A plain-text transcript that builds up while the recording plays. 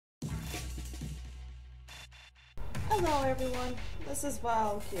Hello everyone, this is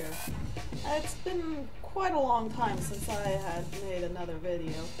VileCure. It's been quite a long time since I had made another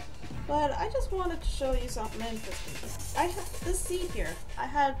video, but I just wanted to show you something interesting. I have this seed here I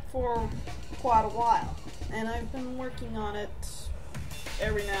had for quite a while, and I've been working on it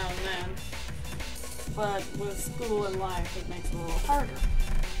every now and then, but with school and life it makes it a little harder.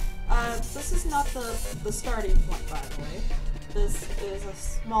 This is not the starting point, by the way. This is a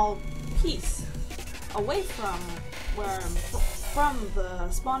small piece away from from the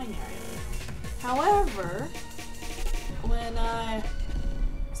spawning area. However, when I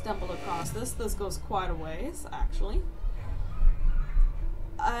stumbled across this goes quite a ways actually.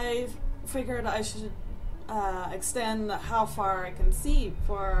 I figured I should extend how far I can see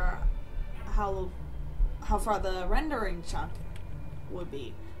for how far the rendering chunk would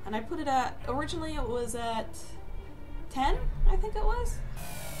be, and I put it at, originally it was at 10, I think it was,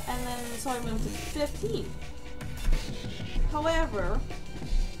 and then so I moved to 15. However,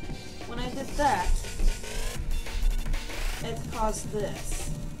 when I did that, it caused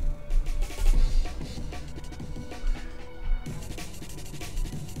this.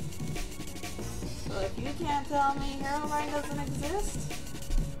 So if you can't tell me Herobrine doesn't exist,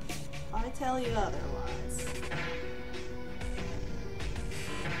 I tell you otherwise.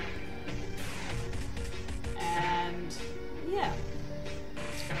 And yeah.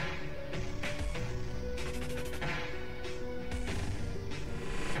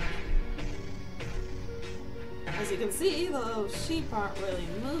 As you can see, the sheep aren't really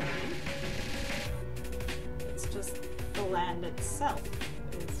moving. It's just the land itself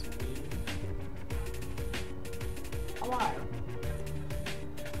is alive.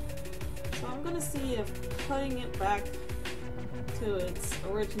 So I'm gonna see if putting it back to its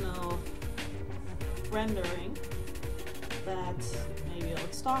original rendering, that maybe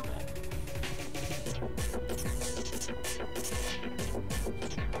it'll stop it.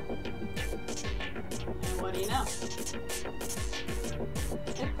 And what do you know?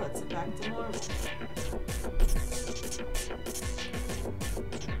 It puts it back to normal.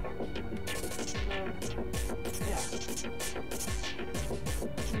 Yeah.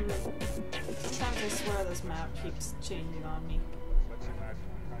 Sometimes I swear this map keeps changing on me.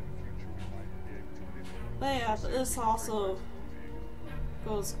 But yeah, this also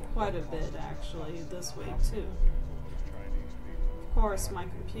goes quite a bit actually this way too. Of course, my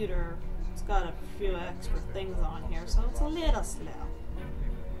computer has got a few extra things on here, so it's a little slow.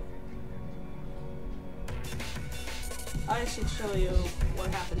 I should show you what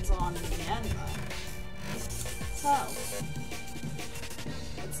happens on in the end though. So,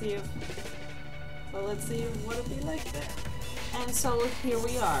 let's see what it'd be like there. And so here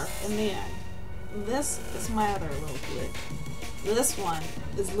we are in the end. This is my other little glitch. This one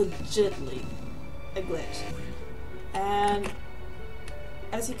is legitly a glitch. And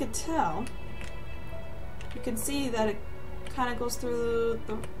as you can tell, you can see that it kind of goes through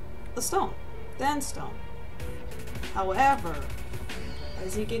the stone, the end stone. However,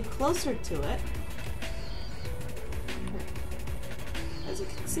 as you get closer to it, as you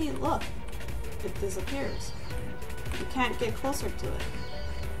can see, look, it disappears. You can't get closer to it.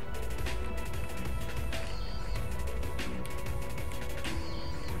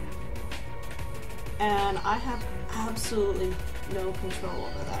 And I have absolutely no control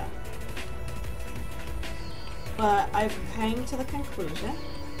over that. But I've came to the conclusion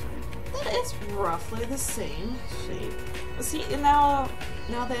that it's roughly the same shape. See, now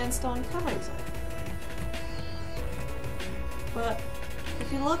the end stone covers it. But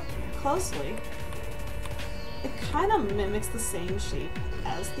if you look closely, it kind of mimics the same shape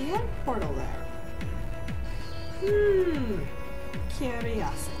as the end portal there.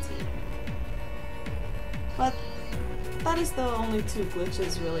 Curiosity. But that is the only two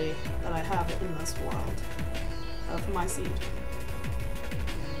glitches really that I have in this world of my seed.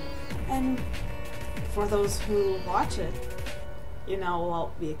 And for those who watch it, you know what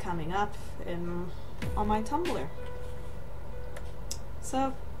will be coming up on my Tumblr.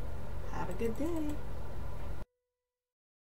 So, have a good day.